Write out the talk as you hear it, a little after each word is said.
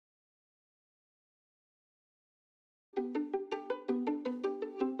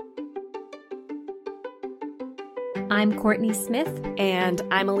I'm Courtney Smith. And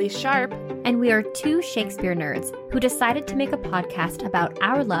I'm Elise Sharp. And we are two Shakespeare nerds who decided to make a podcast about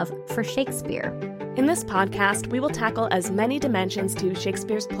our love for Shakespeare. In this podcast, we will tackle as many dimensions to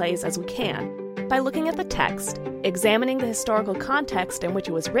Shakespeare's plays as we can by looking at the text, examining the historical context in which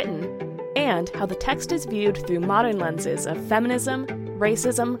it was written, and how the text is viewed through modern lenses of feminism,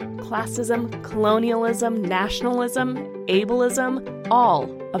 racism, classism, colonialism, nationalism, ableism,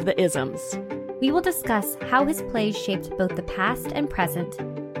 all of the isms. We will discuss how his plays shaped both the past and present,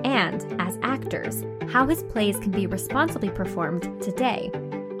 and, as actors, how his plays can be responsibly performed today.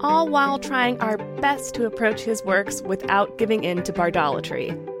 All while trying our best to approach his works without giving in to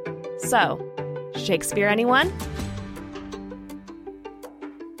bardolatry. So, Shakespeare, anyone?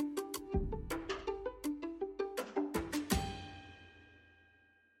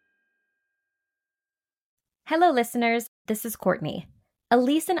 Hello, listeners. This is Courtney.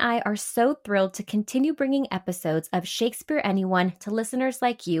 Elise and I are so thrilled to continue bringing episodes of Shakespeare Anyone to listeners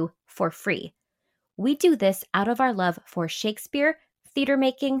like you for free. We do this out of our love for Shakespeare, theater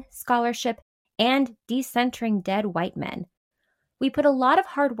making, scholarship, and decentering dead white men. We put a lot of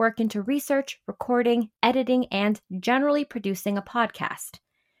hard work into research, recording, editing, and generally producing a podcast.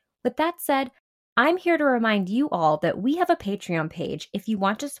 With that said, I'm here to remind you all that we have a Patreon page if you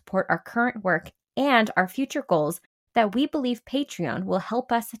want to support our current work and our future goals that we believe Patreon will help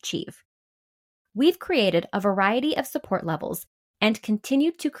us achieve. We've created a variety of support levels and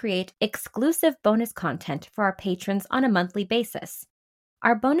continue to create exclusive bonus content for our patrons on a monthly basis.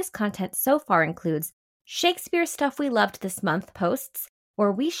 Our bonus content so far includes Shakespeare Stuff We Loved This Month posts,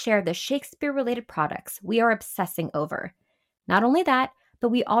 where we share the Shakespeare-related products we are obsessing over. Not only that, but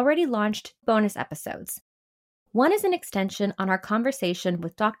we already launched bonus episodes. One is an extension on our conversation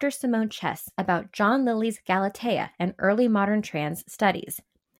with Dr. Simone Chess about John Lilly's Galatea and early modern trans studies.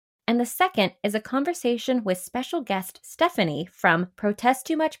 And the second is a conversation with special guest Stephanie from Protest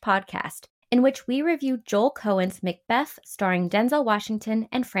Too Much podcast, in which we review Joel Cohen's Macbeth starring Denzel Washington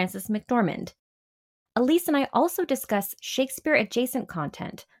and Frances McDormand. Elise and I also discuss Shakespeare-adjacent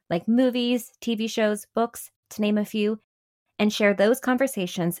content, like movies, TV shows, books, to name a few, and share those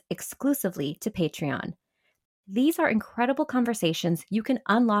conversations exclusively to Patreon. These are incredible conversations you can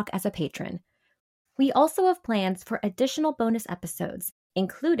unlock as a patron. We also have plans for additional bonus episodes,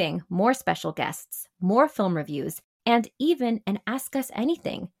 including more special guests, more film reviews, and even an Ask Us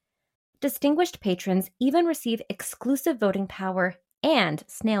Anything. Distinguished patrons even receive exclusive voting power and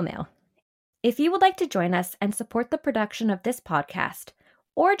snail mail. If you would like to join us and support the production of this podcast,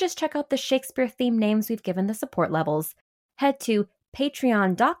 or just check out the Shakespeare-themed names we've given the support levels, head to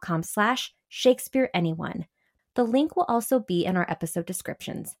patreon.com/ShakespeareAnyone. The link will also be in our episode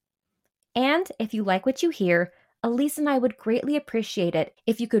descriptions. And if you like what you hear, Elise and I would greatly appreciate it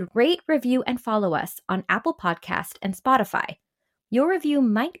if you could rate, review, and follow us on Apple Podcast and Spotify. Your review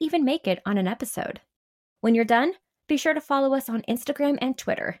might even make it on an episode. When you're done, be sure to follow us on Instagram and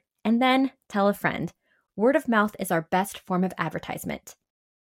Twitter, and then tell a friend. Word of mouth is our best form of advertisement.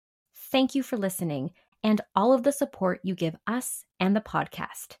 Thank you for listening and all of the support you give us and the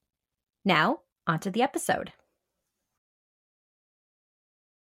podcast. Now, onto the episode.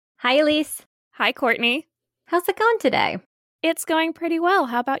 Hi, Elise. Hi, Courtney. How's it going today? It's going pretty well.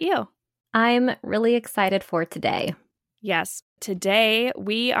 How about you? I'm really excited for today. Yes. Today,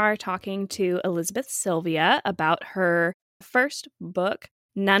 we are talking to Elizabeth Sylvia about her first book,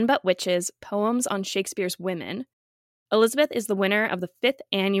 None But Witches, Poems on Shakespeare's Women. Elizabeth is the winner of the 5th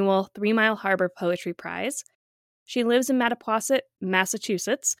annual 3 Mile Harbor Poetry Prize. She lives in Mattapoisett,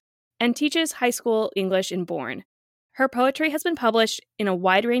 Massachusetts, and teaches high school English in Bourne. Her poetry has been published in a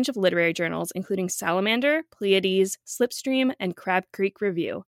wide range of literary journals, including Salamander, Pleiades, Slipstream, and Crab Creek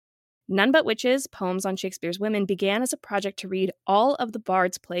Review. None But Witches, Poems on Shakespeare's Women began as a project to read all of the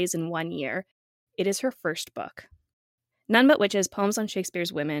Bard's plays in 1 year. It is her first book. None But Witches, Poems on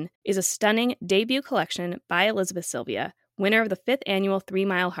Shakespeare's Women is a stunning debut collection by Elizabeth Sylvia, winner of the 5th annual 3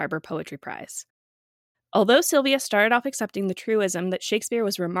 Mile Harbor Poetry Prize. Although Sylvia started off accepting the truism that Shakespeare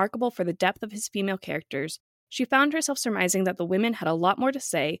was remarkable for the depth of his female characters, she found herself surmising that the women had a lot more to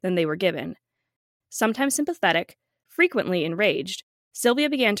say than they were given. Sometimes sympathetic, frequently enraged, Sylvia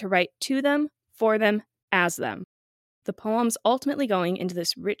began to write to them, for them, as them. The poems ultimately going into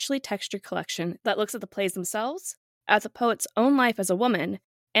this richly textured collection that looks at the plays themselves, at the poet's own life as a woman,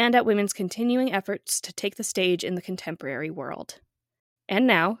 and at women's continuing efforts to take the stage in the contemporary world. And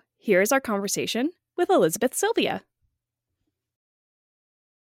now, here is our conversation with Elizabeth Sylvia.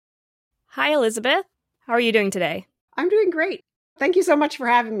 Hi, Elizabeth. How are you doing today? I'm doing great. Thank you so much for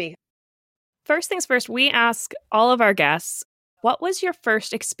having me. First things first, we ask all of our guests, what was your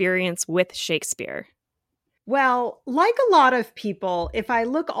first experience with Shakespeare? Well, like a lot of people, if I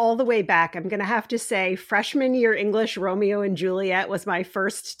look all the way back, I'm going to have to say freshman year English Romeo and Juliet was my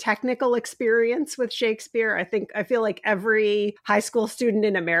first technical experience with Shakespeare. I feel like every high school student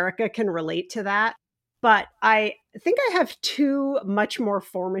in America can relate to that. But I think I have two much more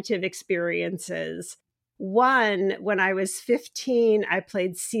formative experiences. One, when I was 15, I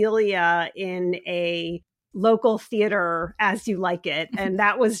played Celia in a local theater, As You Like It, and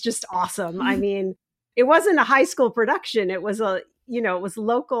that was just awesome. I mean, it wasn't a high school production. It was it was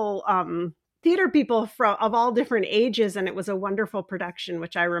local theater people of all different ages. And it was a wonderful production,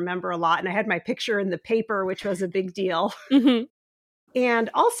 which I remember a lot. And I had my picture in the paper, which was a big deal. Mm-hmm. And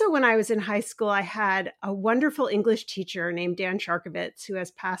also when I was in high school, I had a wonderful English teacher named Dan Sharkovitz, who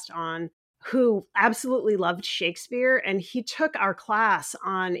has passed on, who absolutely loved Shakespeare. And he took our class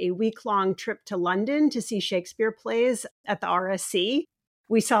on a week-long trip to London to see Shakespeare plays at the RSC.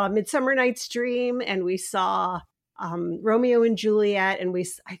 We saw Midsummer Night's Dream, and we saw Romeo and Juliet, and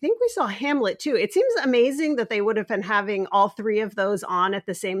I think we saw Hamlet too. It seems amazing that they would have been having all three of those on at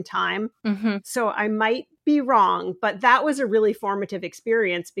the same time. Mm-hmm. So I might be wrong, but that was a really formative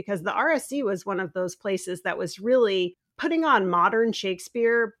experience because the RSC was one of those places that was really putting on modern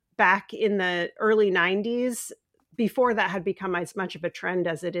Shakespeare back in the early 90s, before that had become as much of a trend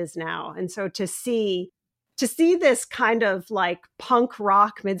as it is now. And so to see this kind of like punk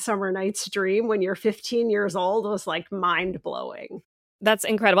rock Midsummer Night's Dream when you're 15 years old was like mind blowing. That's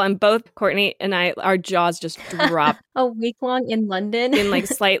incredible. And both Courtney and I, our jaws just dropped. A week long in London. In like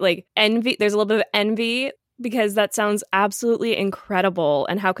slight like envy. There's a little bit of envy because that sounds absolutely incredible.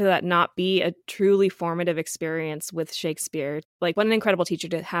 And how could that not be a truly formative experience with Shakespeare? Like, what an incredible teacher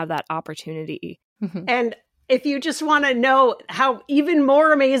to have that opportunity. Mm-hmm. And if you just want to know how even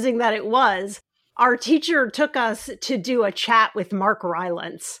more amazing that it was, our teacher took us to do a chat with Mark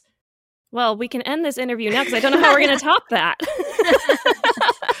Rylance. Well, we can end this interview now because I don't know how we're going to top that.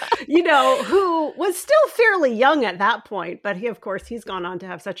 Who was still fairly young at that point, but he's gone on to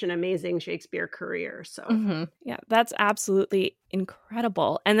have such an amazing Shakespeare career. So Mm-hmm. Yeah, that's absolutely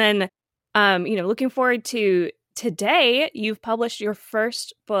incredible. And then, looking forward to today, you've published your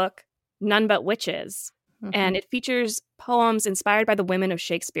first book, None But Witches, Mm-hmm. and it features poems inspired by the women of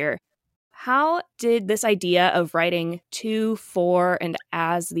Shakespeare. How did this idea of writing to, for, and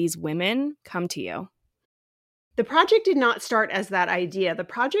as these women come to you? The project did not start as that idea. The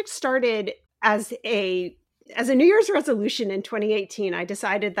project started as a New Year's resolution in 2018. I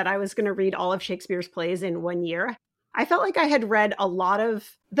decided that I was going to read all of Shakespeare's plays in 1 year. I felt like I had read a lot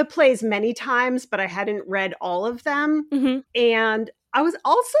of the plays many times, but I hadn't read all of them. Mm-hmm. And I was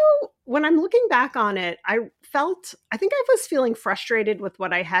also, when I'm looking back on it, I think I was feeling frustrated with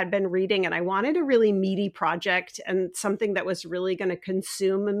what I had been reading, and I wanted a really meaty project and something that was really going to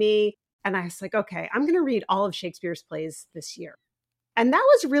consume me. And I was like, okay, I'm going to read all of Shakespeare's plays this year. And that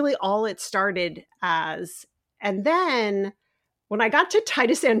was really all it started as. And then when I got to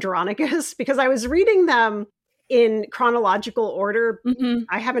Titus Andronicus, because I was reading them in chronological order, Mm-hmm.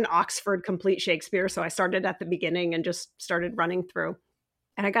 I have an Oxford Complete Shakespeare, so I started at the beginning and just started running through.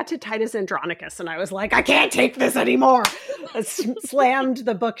 And I got to Titus Andronicus, and I was like, I can't take this anymore. I slammed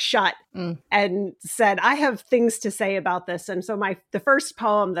the book shut and said, I have things to say about this. And so the first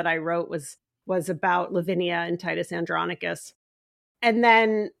poem that I wrote was about Lavinia and Titus Andronicus. And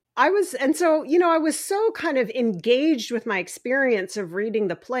then I was so kind of engaged with my experience of reading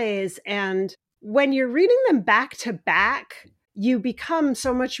the plays. And when you're reading them back to back, you become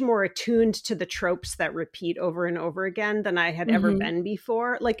so much more attuned to the tropes that repeat over and over again than I had ever been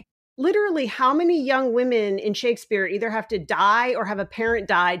before. Like, literally, how many young women in Shakespeare either have to die or have a parent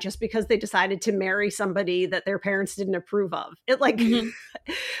die just because they decided to marry somebody that their parents didn't approve of? It like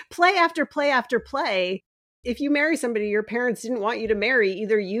play after play after play. If you marry somebody your parents didn't want you to marry,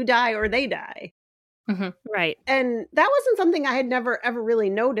 either you die or they die. Mm-hmm. Right. And that wasn't something I had never ever really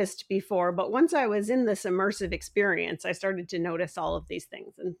noticed before. But once I was in this immersive experience, I started to notice all of these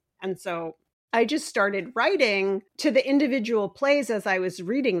things. And so I just started writing to the individual plays as I was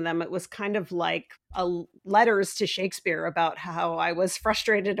reading them. It was kind of like letters to Shakespeare about how I was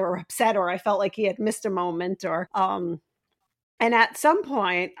frustrated or upset, or I felt like he had missed a moment, or and at some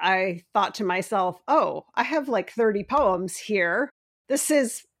point I thought to myself, oh, I have like 30 poems here. This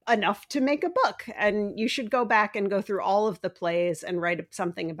is enough to make a book, and you should go back and go through all of the plays and write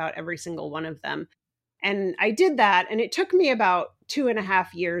something about every single one of them. And I did that, and it took me about 2.5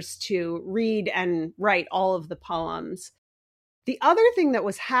 years to read and write all of the poems. The other thing that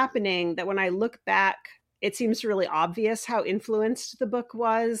was happening, that when I look back, it seems really obvious how influenced the book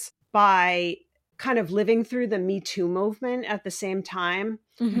was by kind of living through the Me Too movement at the same time,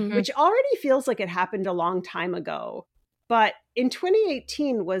 Mm-hmm. which already feels like it happened a long time ago. But in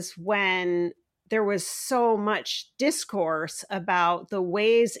 2018 was when there was so much discourse about the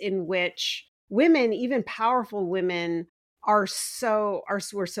ways in which women, even powerful women, were so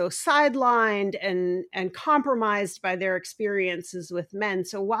sidelined and compromised by their experiences with men.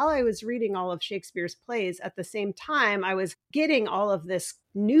 So while I was reading all of Shakespeare's plays, at the same time, I was getting all of this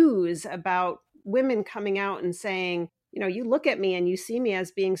news about women coming out and saying, you look at me and you see me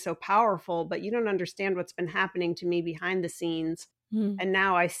as being so powerful, but you don't understand what's been happening to me behind the scenes. Mm-hmm. And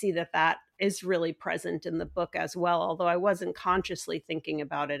now I see that is really present in the book as well, although I wasn't consciously thinking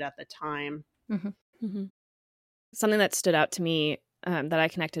about it at the time. Mm-hmm. Mm-hmm. Something that stood out to me that I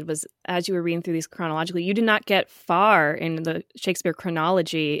connected was, as you were reading through these chronologically, you did not get far in the Shakespeare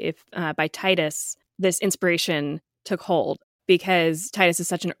chronology if by Titus this inspiration took hold, because Titus is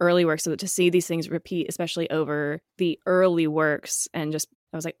such an early work. So to see these things repeat, especially over the early works, and just,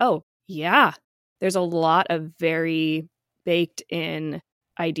 I was like, oh, yeah, there's a lot of very baked in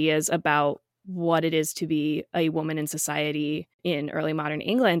ideas about what it is to be a woman in society in early modern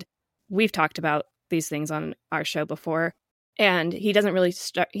England. We've talked about these things on our show before, and he doesn't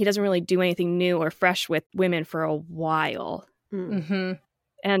really do anything new or fresh with women for a while. Mm-hmm.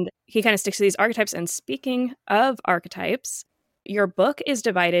 And he kind of sticks to these archetypes. And speaking of archetypes, your book is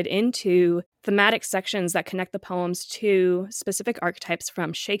divided into thematic sections that connect the poems to specific archetypes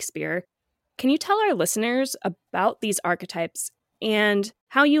from Shakespeare. Can you tell our listeners about these archetypes and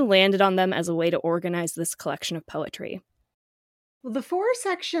how you landed on them as a way to organize this collection of poetry? Well, the 4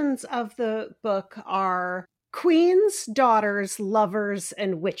 sections of the book are queens, daughters, lovers,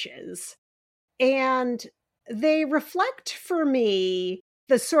 and witches. And they reflect for me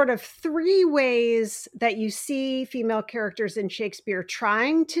the sort of 3 ways that you see female characters in Shakespeare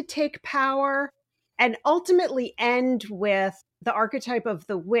trying to take power and ultimately end with the archetype of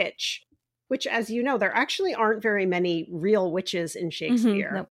the witch, which, as you know, there actually aren't very many real witches in Shakespeare.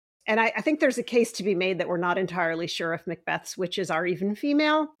 Mm-hmm. Nope. And I think there's a case to be made that we're not entirely sure if Macbeth's witches are even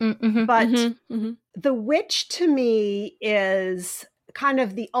female. Mm-hmm. But Mm-hmm. the witch to me is kind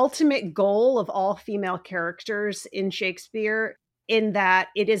of the ultimate goal of all female characters in Shakespeare, in that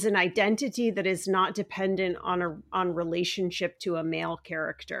it is an identity that is not dependent on relationship to a male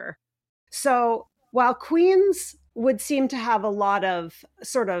character. So while queens would seem to have a lot of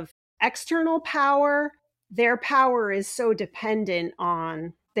sort of external power, their power is so dependent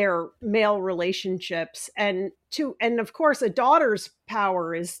on their male relationships, and of course a daughter's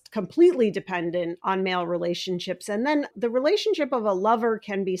power is completely dependent on male relationships, and then the relationship of a lover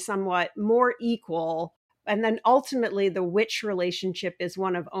can be somewhat more equal, and then ultimately the witch relationship is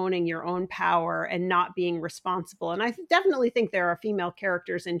one of owning your own power and not being responsible. And I definitely think there are female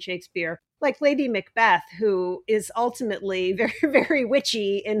characters in Shakespeare like Lady Macbeth, who is ultimately very, very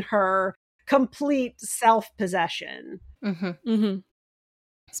witchy in her complete self-possession. Mm-hmm. Mm-hmm.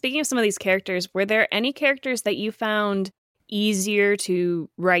 Speaking of some of these characters, were there any characters that you found easier to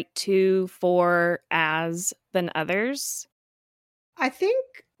write to, for, as than others? I think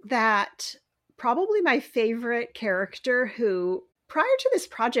that probably my favorite character, who prior to this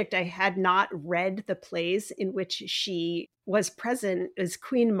project I had not read the plays in which she was present, is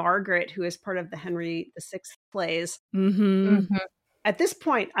Queen Margaret, who is part of the Henry VI plays. Mm-hmm. Mm-hmm. At this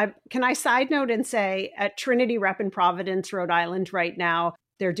point, can I side note and say, at Trinity Rep in Providence, Rhode Island right now,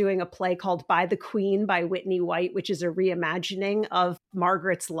 they're doing a play called By the Queen by Whitney White, which is a reimagining of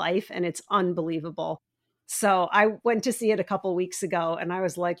Margaret's life, and it's unbelievable. So I went to see it a couple weeks ago, and I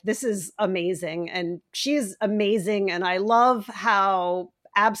was like, this is amazing. And she's amazing, and I love how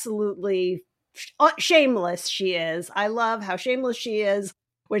absolutely shameless she is. I love how shameless she is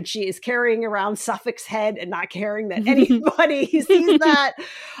when she is carrying around Suffolk's head and not caring that anybody sees that.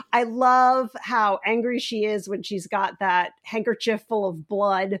 I love how angry she is when she's got that handkerchief full of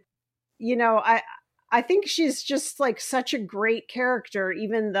blood. I think she's just like such a great character,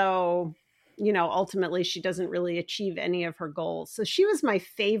 even though, ultimately she doesn't really achieve any of her goals. So she was my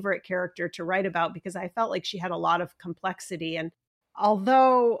favorite character to write about because I felt like she had a lot of complexity. And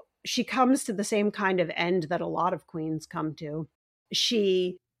although she comes to the same kind of end that a lot of queens come to,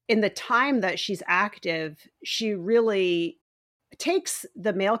 she, in the time that she's active, she really takes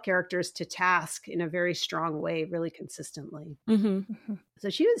the male characters to task in a very strong way, really consistently. Mm-hmm. So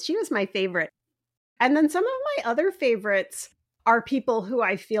she was my favorite. And then some of my other favorites are people who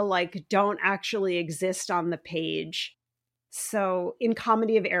I feel like don't actually exist on the page. So in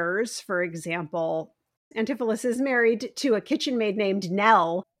Comedy of Errors, for example, Antipholus is married to a kitchen maid named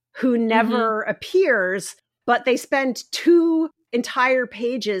Nell, who never appears, but they spend 2 entire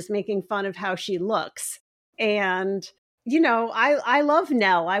pages making fun of how she looks. And, you know, I love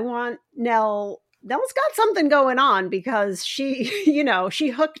Nell. I want Nell. Nell's got something going on because she, you know, she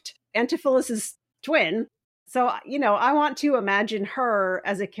hooked Antiphilus's twin. So, you know, I want to imagine her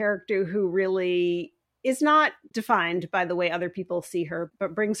as a character who really is not defined by the way other people see her,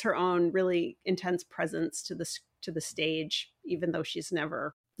 but brings her own really intense presence to the stage, even though she's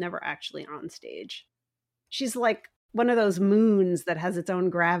never actually on stage. She's like one of those moons that has its own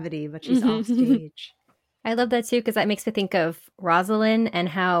gravity, but she's off stage. I love that too, because that makes me think of Rosalind and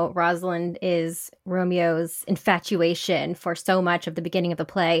how Rosalind is Romeo's infatuation for so much of the beginning of the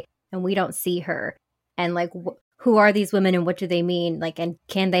play, and we don't see her. And like, who are these women and what do they mean? Like, and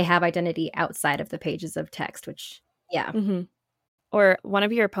can they have identity outside of the pages of text? Which, yeah. Mm-hmm. Or one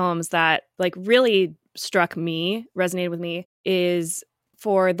of your poems that like really struck me, resonated with me, is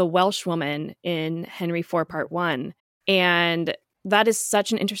for the Welsh woman in Henry IV Part 1. And that is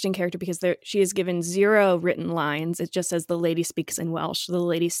such an interesting character because she is given 0 written lines. It just says the lady speaks in Welsh, the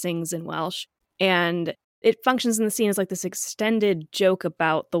lady sings in Welsh. And it functions in the scene as like this extended joke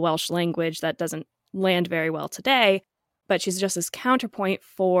about the Welsh language that doesn't land very well today. But she's just this counterpoint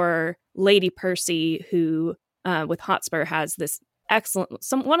for Lady Percy, who with Hotspur has this excellent,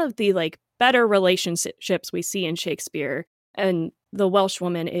 one of the like better relationships we see in Shakespeare. And the Welsh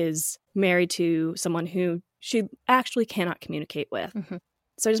woman is married to someone who she actually cannot communicate with. Mm-hmm.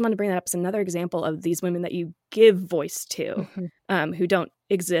 So I just wanted to bring that up as another example of these women that you give voice to, who don't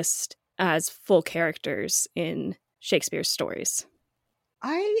exist as full characters in Shakespeare's stories.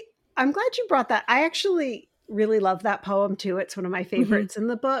 I'm glad you brought that. I actually really love that poem too. It's one of my favorites in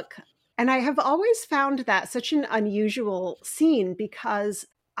the book. And I have always found that such an unusual scene because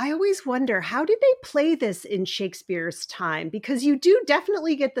I always wonder, how did they play this in Shakespeare's time? Because you do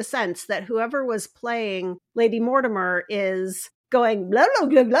definitely get the sense that whoever was playing Lady Mortimer is going blah, blah,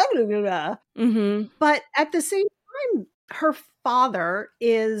 blah, blah, blah, blah. Mm-hmm. But at the same time, her father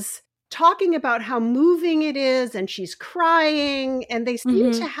is talking about how moving it is and she's crying. And they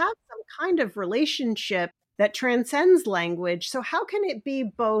seem to have some kind of relationship that transcends language. So how can it be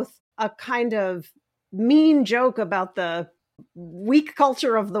both a kind of mean joke about the weak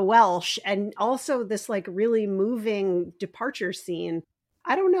culture of the Welsh and also this like really moving departure scene?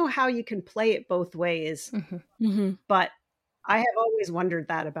 I don't know how you can play it both ways, but I have always wondered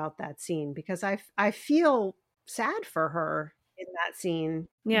that about that scene because I feel sad for her in that scene.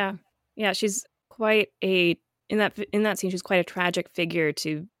 Yeah, she's quite in that scene she's quite a tragic figure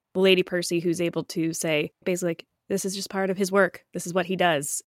to Lady Percy, who's able to say basically like, this is just part of his work, this is what he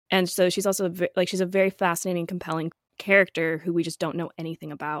does. And so she's also like, she's a very fascinating, compelling character who we just don't know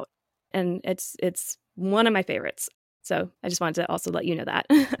anything about. And it's one of my favorites. So I just wanted to also let you know that.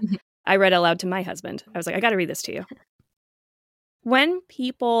 I read aloud to my husband. I was like, I got to read this to you. When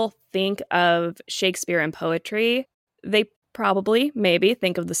people think of Shakespeare and poetry, they probably maybe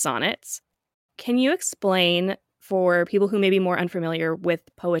think of the sonnets. Can you explain for people who may be more unfamiliar with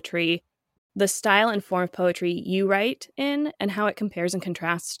poetry the style and form of poetry you write in and how it compares and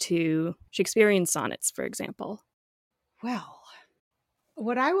contrasts to Shakespearean sonnets, for example? Well,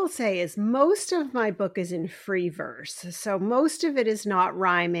 what I will say is most of my book is in free verse. So most of it is not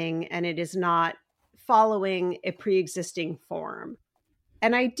rhyming and it is not following a pre-existing form.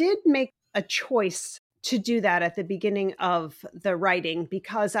 And I did make a choice to do that at the beginning of the writing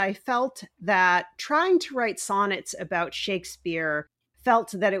because I felt that trying to write sonnets about Shakespeare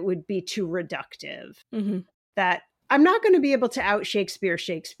felt that it would be too reductive, that I'm not going to be able to out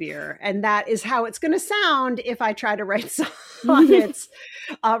Shakespeare. And that is how it's going to sound if I try to write sonnets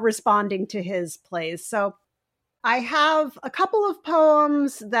responding to his plays. So I have a couple of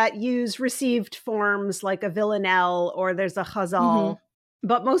poems that use received forms like a villanelle or there's a ghazal,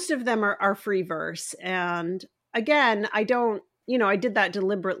 but most of them are free verse. And again, I did that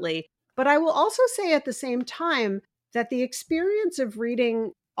deliberately. But I will also say at the same time that the experience of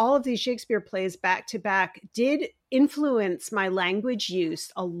reading all of these Shakespeare plays back to back did influence my language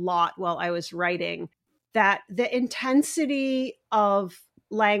use a lot while I was writing. That the intensity of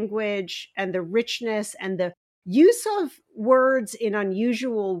language and the richness and the use of words in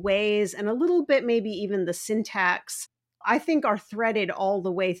unusual ways and a little bit maybe even the syntax, I think are threaded all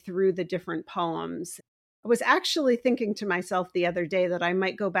the way through the different poems. I was actually thinking to myself the other day that I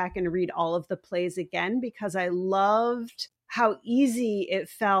might go back and read all of the plays again because I loved how easy it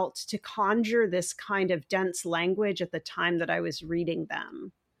felt to conjure this kind of dense language at the time that I was reading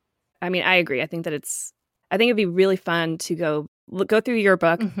them. I mean, I agree. I think it'd be really fun to go through your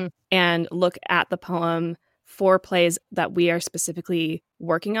book and look at the poem for plays that we are specifically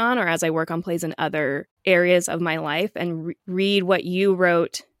working on, or as I work on plays in other areas of my life and read what you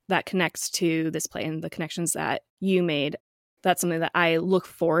wrote that connects to this play and the connections that you made. That's something that I look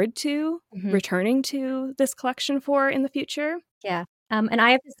forward to returning to this collection for in the future. Yeah. And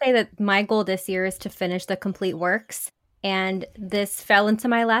I have to say that my goal this year is to finish the complete works. And this fell into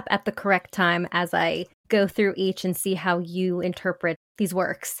my lap at the correct time as I go through each and see how you interpret these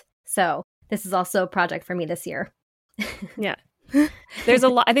works. So this is also a project for me this year. Yeah. There's a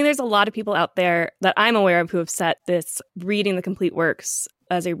lot. I think there's a lot of people out there that I'm aware of who have set this reading the complete works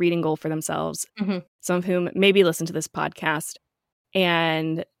as a reading goal for themselves. Some of whom maybe listen to this podcast.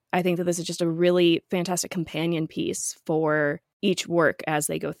 And I think that this is just a really fantastic companion piece for each work as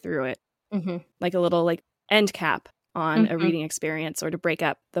they go through it. Like a little end cap on a reading experience, or to break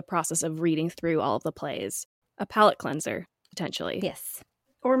up the process of reading through all of the plays. A palate cleanser, potentially. Yes.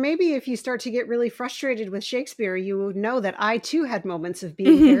 Or maybe if you start to get really frustrated with Shakespeare, you would know that I too had moments of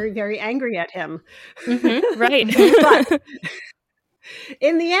being very, very angry at him. Right. But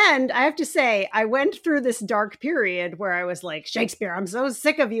in the end, I have to say, I went through this dark period where I was like, Shakespeare, I'm so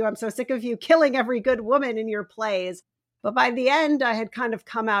sick of you. I'm so sick of you killing every good woman in your plays. But by the end, I had kind of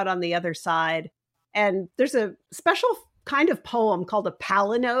come out on the other side. And there's a special kind of poem called a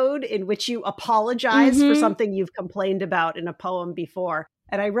palinode in which you apologize for something you've complained about in a poem before.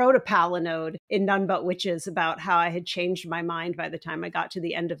 And I wrote a palinode in None But Witches about how I had changed my mind by the time I got to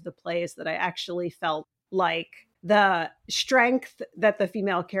the end of the plays, that I actually felt like the strength that the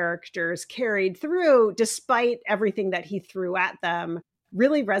female characters carried through, despite everything that he threw at them,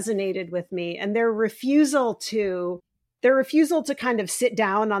 really resonated with me. And their refusal to kind of sit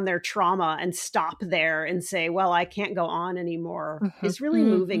down on their trauma and stop there and say, well, I can't go on anymore, is really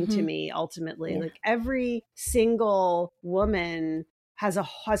moving to me ultimately. Like every single woman has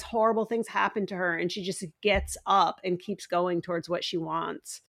horrible things happen to her, and she just gets up and keeps going towards what she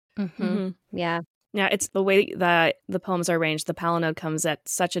wants. Yeah. Yeah, it's the way that the poems are arranged. The palinode comes at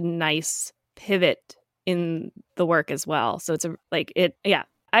such a nice pivot in the work as well. So it's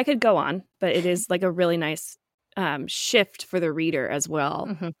I could go on, but it is like a really nice shift for the reader as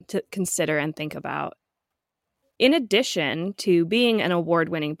well to consider and think about. In addition to being an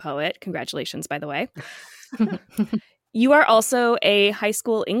award-winning poet, congratulations, by the way, you are also a high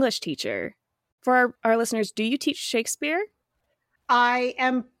school English teacher. For our listeners, do you teach Shakespeare? I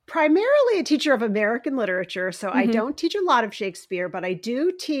am primarily a teacher of American literature, so I don't teach a lot of Shakespeare, but I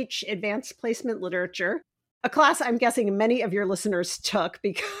do teach advanced placement literature, a class I'm guessing many of your listeners took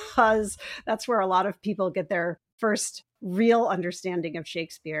because that's where a lot of people get their first real understanding of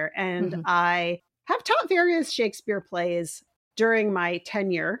Shakespeare. And I have taught various Shakespeare plays during my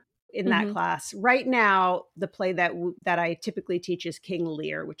tenure in that class. Right now, the play that I typically teach is King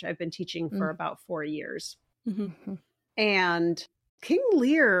Lear, which I've been teaching for about 4 years. And King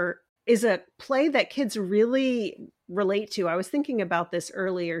Lear is a play that kids really relate to. I was thinking about this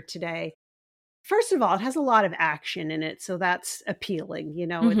earlier today. First of all, it has a lot of action in it, so that's appealing. You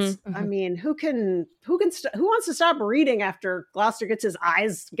know, it's, I mean, who wants to stop reading after Gloucester gets his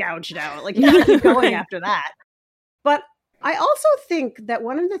eyes gouged out? Like, you gotta keep going after that. But I also think that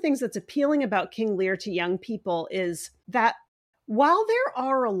one of the things that's appealing about King Lear to young people is that while there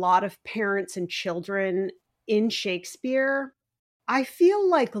are a lot of parents and children in Shakespeare, I feel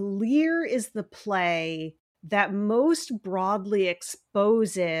like Lear is the play that most broadly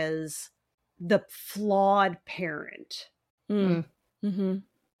exposes the flawed parent.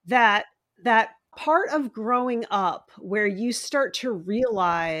 That part of growing up where you start to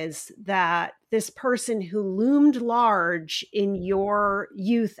realize that this person who loomed large in your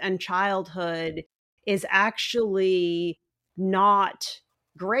youth and childhood is actually not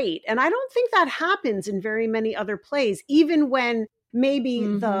great. And I don't think that happens in very many other plays, even when maybe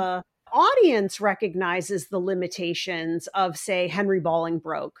the audience recognizes the limitations of, say, Henry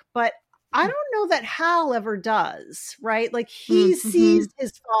Bolingbroke. But I don't know that Hal ever does, right? Like he sees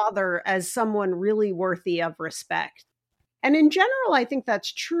his father as someone really worthy of respect. And in general, I think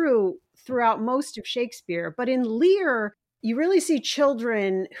that's true throughout most of Shakespeare. But in Lear, you really see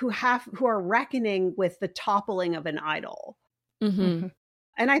children who are reckoning with the toppling of an idol. And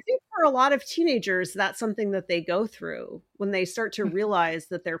I think for a lot of teenagers, that's something that they go through when they start to realize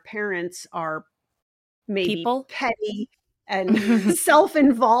that their parents are maybe petty and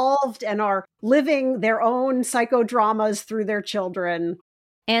self-involved and are living their own psychodramas through their children.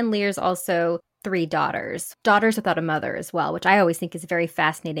 And Lear's also 3 daughters without a mother as well, which I always think is very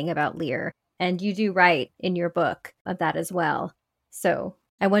fascinating about Lear. And you do write in your book of that as well. So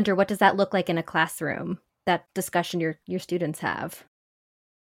I wonder, what does that look like in a classroom, that discussion your students have?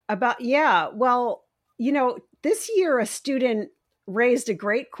 Well, you know, this year a student raised a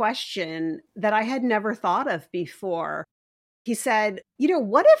great question that I had never thought of before. He said,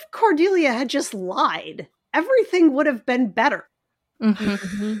 what if Cordelia had just lied? Everything would have been better.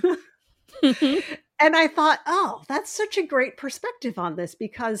 Mm-hmm. And I thought, oh, that's such a great perspective on this,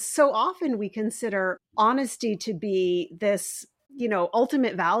 because so often we consider honesty to be this,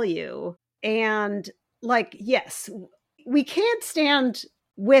 ultimate value. And yes, we can't stand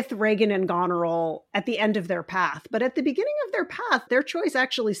with Regan and Goneril at the end of their path, but at the beginning of their path, their choice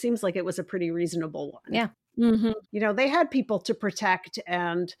actually seems like it was a pretty reasonable one. Yeah. Mm-hmm. They had people to protect,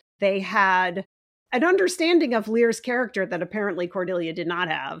 and they had an understanding of Lear's character that apparently Cordelia did not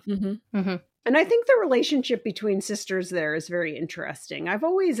have. Mm-hmm. Mm-hmm. And I think the relationship between sisters there is very interesting. I've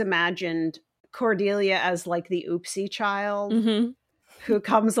always imagined Cordelia as like the oopsie child who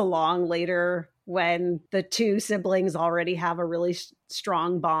comes along later when the two siblings already have a really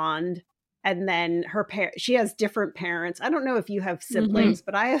strong bond. And then she has different parents. I don't know if you have siblings,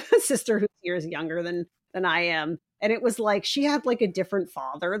 but I have a sister who's years younger than I am. And it was like she had like a different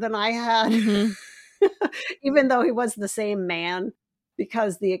father than I had, even though he was the same man,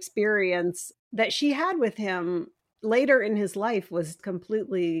 because the experience that she had with him later in his life was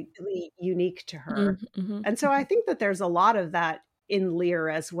completely unique to her. And so I think that there's a lot of that in Lear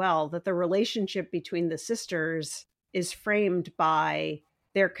as well, that the relationship between the sisters is framed by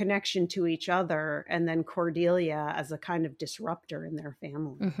their connection to each other, and then Cordelia as a kind of disruptor in their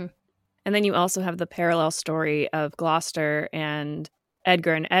family. And then you also have the parallel story of Gloucester and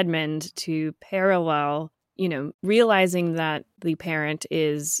Edgar and Edmund to parallel, realizing that the parent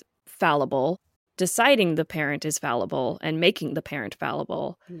is fallible, deciding the parent is fallible, and making the parent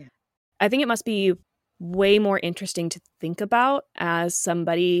fallible. Yeah. I think it must be way more interesting to think about as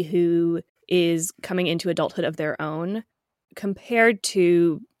somebody who is coming into adulthood of their own, compared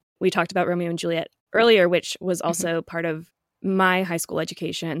to, we talked about Romeo and Juliet earlier, which was also part of my high school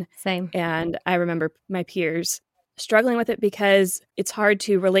education. Same. And I remember my peers struggling with it because it's hard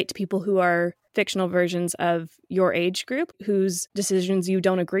to relate to people who are fictional versions of your age group whose decisions you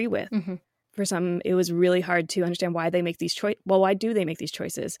don't agree with. For some, it was really hard to understand why they make these choices. Well, why do they make these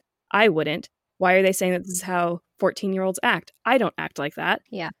choices? I wouldn't. Why are they saying that this is how 14-year-olds act? I don't act like that.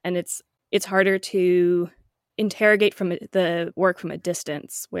 Yeah. And it's harder to interrogate from the work from a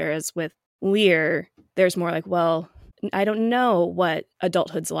distance. Whereas with Lear, there's more like, well, I don't know what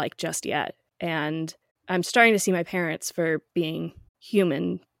adulthood's like just yet. And I'm starting to see my parents for being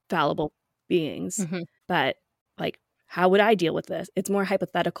human, fallible beings. But like, how would I deal with this? It's more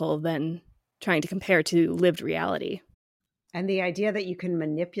hypothetical than trying to compare to lived reality. And the idea that you can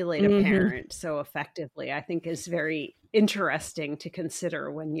manipulate a parent so effectively, I think, is very interesting to consider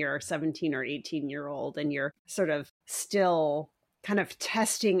when you're a 17 or 18-year-old and you're sort of still kind of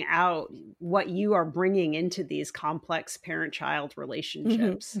testing out what you are bringing into these complex parent-child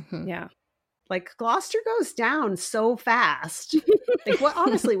relationships. Yeah. Like, Gloucester goes down so fast. Like,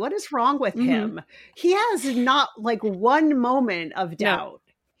 honestly, what is wrong with him? He has not like one moment of doubt. No.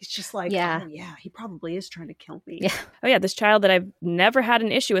 He's just like, oh yeah, he probably is trying to kill me. Yeah. Oh yeah, this child that I've never had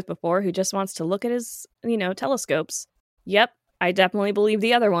an issue with before who just wants to look at his, telescopes. Yep, I definitely believe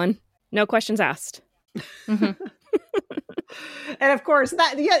the other one. No questions asked. And of course,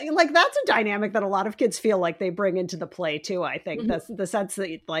 that's a dynamic that a lot of kids feel like they bring into the play too. I think that's the sense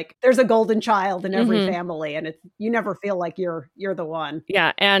that like there's a golden child in every family, and you never feel like you're the one.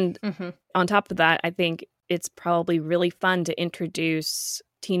 Yeah, and on top of that, I think it's probably really fun to introduce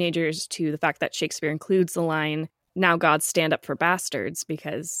teenagers to the fact that Shakespeare includes the line, "Now gods stand up for bastards,"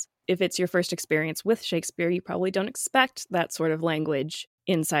 because if it's your first experience with Shakespeare, you probably don't expect that sort of language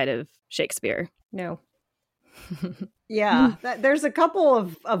inside of Shakespeare. No. Yeah, there's a couple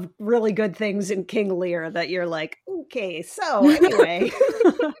of really good things in King Lear that you're like, okay, so anyway.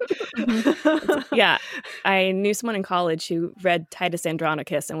 Yeah, I knew someone in college who read Titus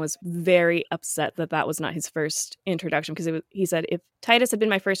Andronicus and was very upset that was not his first introduction, because he said, if Titus had been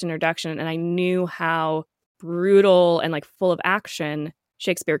my first introduction and I knew how brutal and like full of action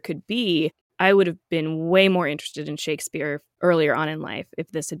Shakespeare could be, I would have been way more interested in Shakespeare earlier on in life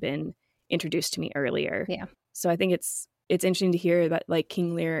if this had been introduced to me earlier. Yeah. So I think it's interesting to hear that like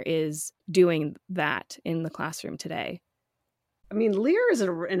King Lear is doing that in the classroom today. I mean, Lear is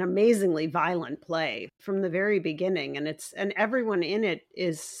an amazingly violent play from the very beginning, and everyone in it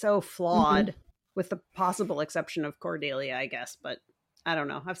is so flawed, with the possible exception of Cordelia, I guess. But I don't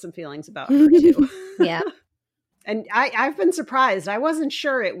know. I have some feelings about her too. Yeah. And I've been surprised. I wasn't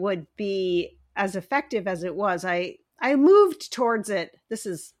sure it would be as effective as it was. I moved towards it.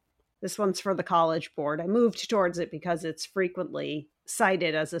 This one's for the College Board. I moved towards it because it's frequently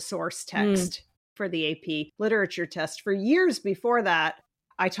cited as a source text for the AP literature test. For years before that,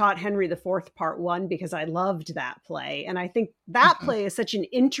 I taught Henry IV Part 1 because I loved that play. And I think that play is such an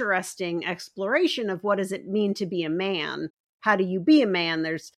interesting exploration of what does it mean to be a man? How do you be a man?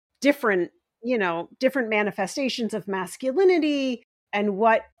 There's different manifestations of masculinity and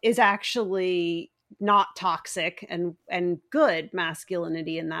what is actually not toxic and good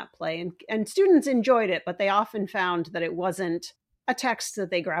masculinity in that play. And students enjoyed it, but they often found that it wasn't a text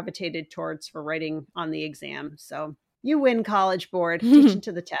that they gravitated towards for writing on the exam. So you win, College Board, teaching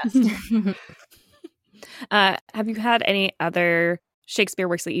to the test. Have you had any other Shakespeare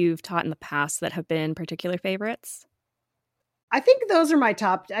works that you've taught in the past that have been particular favorites? I think those are my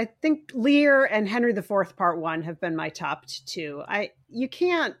top. I think Lear and Henry IV Part 1 have been my top two. You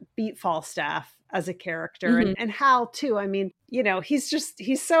can't beat Falstaff as a character, and Hal too. I mean,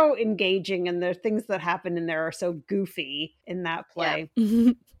 he's so engaging, and the things that happen in there are so goofy in that play.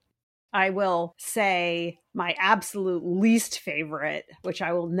 Yeah. I will say my absolute least favorite, which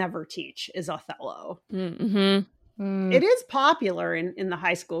I will never teach, is Othello. It is popular in the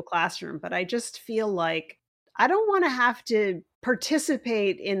high school classroom, but I just feel like I don't want to have to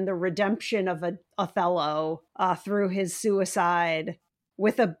participate in the redemption of Othello through his suicide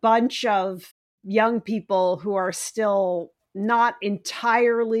with a bunch of young people who are still not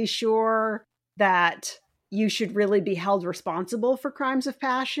entirely sure that you should really be held responsible for crimes of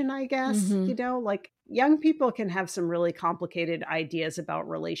passion, I guess. Like young people can have some really complicated ideas about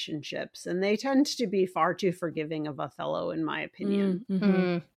relationships, and they tend to be far too forgiving of Othello, in my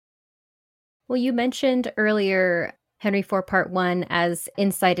opinion. Well, you mentioned earlier Henry IV Part 1 as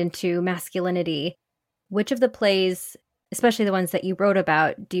insight into masculinity. Which of the plays, especially the ones that you wrote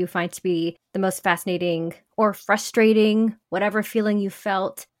about, do you find to be the most fascinating or frustrating, whatever feeling you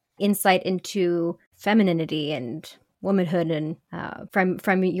felt, insight into femininity and womanhood and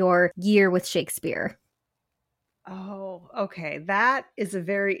from your year with Shakespeare? Oh, okay. That is a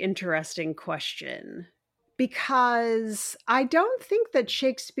very interesting question, because I don't think that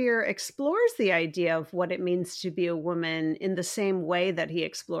Shakespeare explores the idea of what it means to be a woman in the same way that he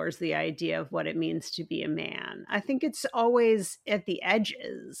explores the idea of what it means to be a man. I think it's always at the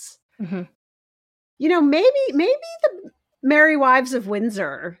edges. Maybe the Merry Wives of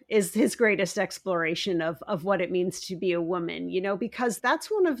Windsor is his greatest exploration of what it means to be a woman, because that's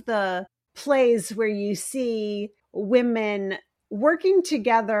one of the plays where you see women working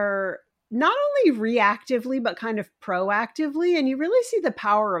together not only reactively, but kind of proactively. And you really see the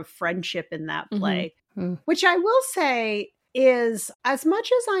power of friendship in that play, which I will say is, as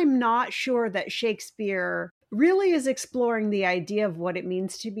much as I'm not sure that Shakespeare really is exploring the idea of what it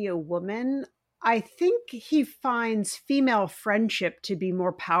means to be a woman, I think he finds female friendship to be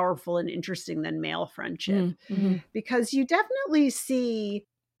more powerful and interesting than male friendship, because you definitely see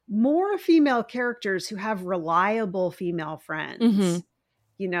more female characters who have reliable female friends.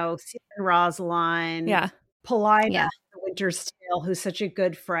 Stephen Rosaline, Paulina, The Winter's Tale, who's such a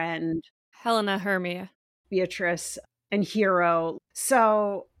good friend, Helena, Hermia, Beatrice, and Hero.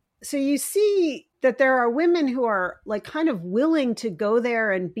 So you see that there are women who are like kind of willing to go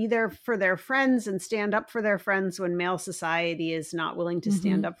there and be there for their friends and stand up for their friends when male society is not willing to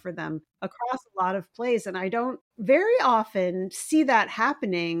stand up for them across a lot of plays. And I don't very often see that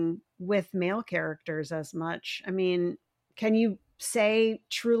happening with male characters as much. I mean, can you say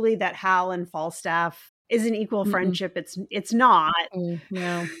truly that Hal and Falstaff is an equal friendship? It's not.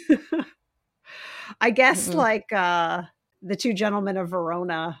 No. I guess like the Two Gentlemen of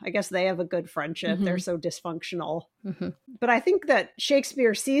Verona, I guess they have a good friendship. They're so dysfunctional. But I think that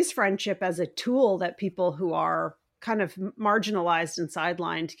Shakespeare sees friendship as a tool that people who are kind of marginalized and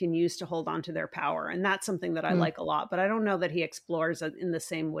sidelined can use to hold on to their power. And that's something that I like a lot. But I don't know that he explores in the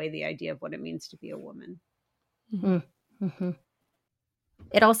same way the idea of what it means to be a woman.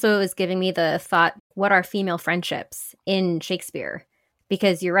 It also is giving me the thought, what are female friendships in Shakespeare?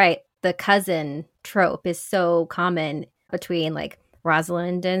 Because you're right, the cousin trope is so common between like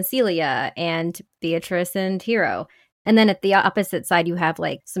Rosalind and Celia and Beatrice and Hero. And then at the opposite side, you have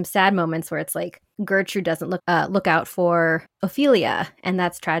like some sad moments where it's like Gertrude doesn't look out for Ophelia. And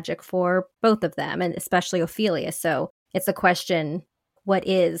that's tragic for both of them, and especially Ophelia. So it's a question, what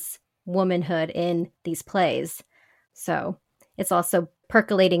is womanhood in these plays? So it's also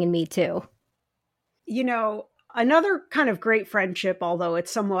percolating in me too. Another kind of great friendship, although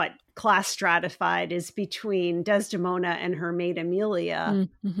it's somewhat class stratified, is between Desdemona and her maid Amelia.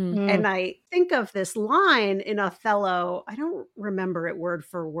 And I think of this line in Othello, I don't remember it word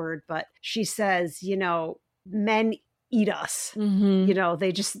for word, but she says, men eat us.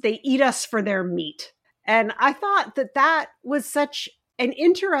 They eat us for their meat. And I thought that was such an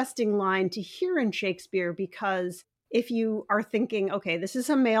interesting line to hear in Shakespeare, because if you are thinking, okay, this is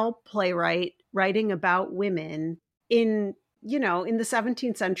a male playwright writing about women in the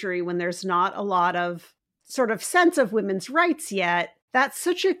 17th century, when there's not a lot of sort of sense of women's rights yet, that's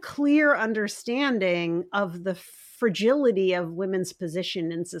such a clear understanding of the fragility of women's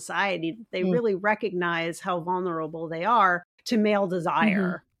position in society. They really recognize how vulnerable they are to male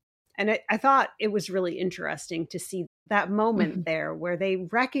desire. And I thought it was really interesting to see that moment there where they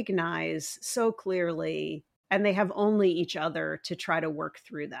recognize so clearly, and they have only each other to try to work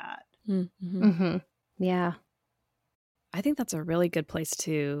through that. Yeah. I think that's a really good place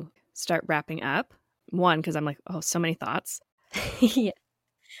to start wrapping up. One, because I'm like, oh, so many thoughts. Yeah.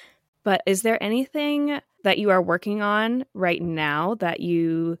 But is there anything that you are working on right now that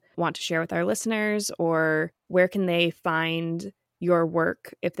you want to share with our listeners, or where can they find your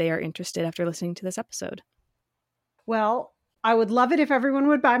work if they are interested after listening to this episode? Well, I would love it if everyone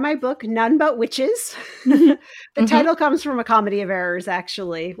would buy my book, None But Witches. The title comes from a comedy of errors,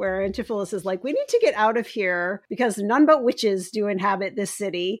 actually, where Antipholus is like, we need to get out of here because none but witches do inhabit this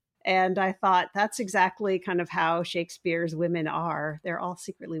city. And I thought that's exactly kind of how Shakespeare's women are. They're all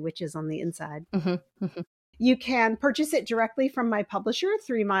secretly witches on the inside. You can purchase it directly from my publisher,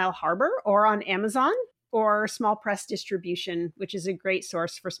 3 Mile Harbor, or on Amazon, or Small Press Distribution, which is a great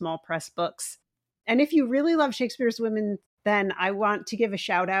source for small press books. And if you really love Shakespeare's women, then I want to give a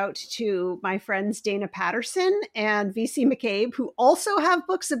shout out to my friends Dana Patterson and VC McCabe, who also have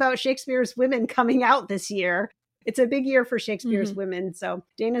books about Shakespeare's women coming out this year. It's a big year for Shakespeare's women. So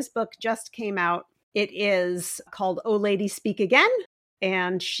Dana's book just came out. It is called Oh Lady, Speak Again.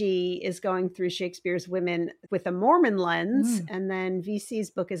 And she is going through Shakespeare's women with a Mormon lens. And then VC's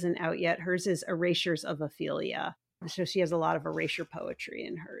book isn't out yet. Hers is Erasures of Ophelia. So she has a lot of erasure poetry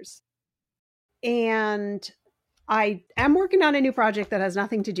in hers. And I am working on a new project that has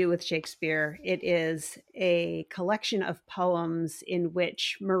nothing to do with Shakespeare. It is a collection of poems in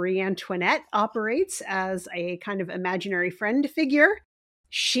which Marie Antoinette operates as a kind of imaginary friend figure.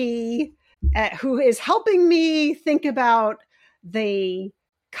 She, who is helping me think about the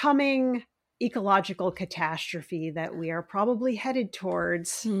coming ecological catastrophe that we are probably headed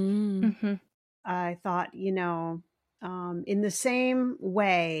towards. I thought, in the same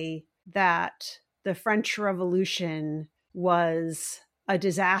way that the French Revolution was a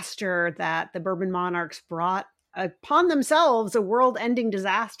disaster that the Bourbon monarchs brought upon themselves, a world-ending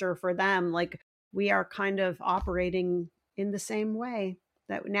disaster for them, like we are kind of operating in the same way.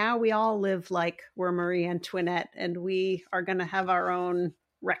 That now we all live like we're Marie Antoinette, and we are going to have our own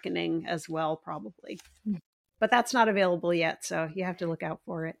reckoning as well, probably. But that's not available yet, so you have to look out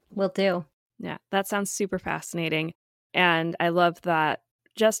for it. Will do. Yeah, that sounds super fascinating. And I love that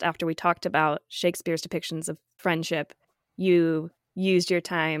just after we talked about Shakespeare's depictions of friendship, you used your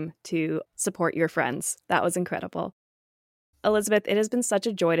time to support your friends. That was incredible. Elizabeth, it has been such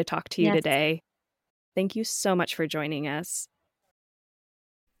a joy to talk to you today. Thank you so much for joining us.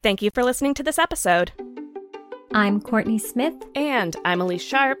 Thank you for listening to this episode. I'm Courtney Smith. And I'm Elise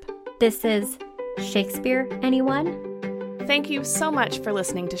Sharp. This is Shakespeare, anyone? Thank you so much for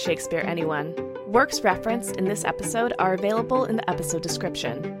listening to Shakespeare, anyone. Works referenced in this episode are available in the episode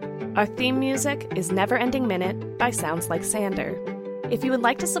description. Our theme music is Never Ending Minute by Sounds Like Sander. If you would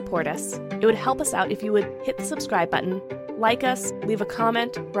like to support us, it would help us out if you would hit the subscribe button, like us, leave a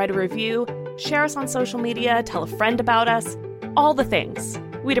comment, write a review, share us on social media, tell a friend about us, all the things.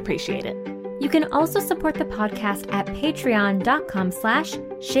 We'd appreciate it. You can also support the podcast at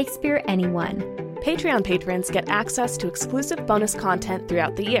patreon.com/ShakespeareAnyone. Patreon patrons get access to exclusive bonus content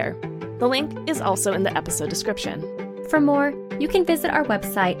throughout the year. The link is also in the episode description. For more, you can visit our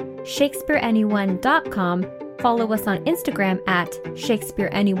website, ShakespeareAnyone.com, follow us on Instagram at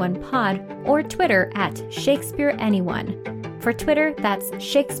ShakespeareAnyonePod, or Twitter at ShakespeareAnyone. For Twitter, that's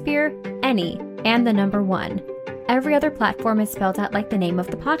Shakespeare Any and the number 1. Every other platform is spelled out like the name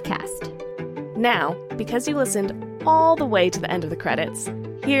of the podcast. Now, because you listened all the way to the end of the credits,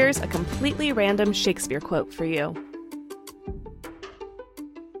 here's a completely random Shakespeare quote for you.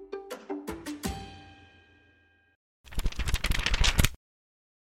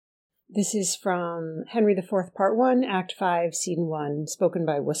 This is from Henry IV, Part 1, Act 5, Scene 1, spoken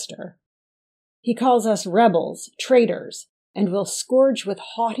by Worcester. He calls us rebels, traitors, and will scourge with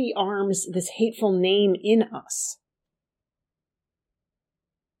haughty arms this hateful name in us.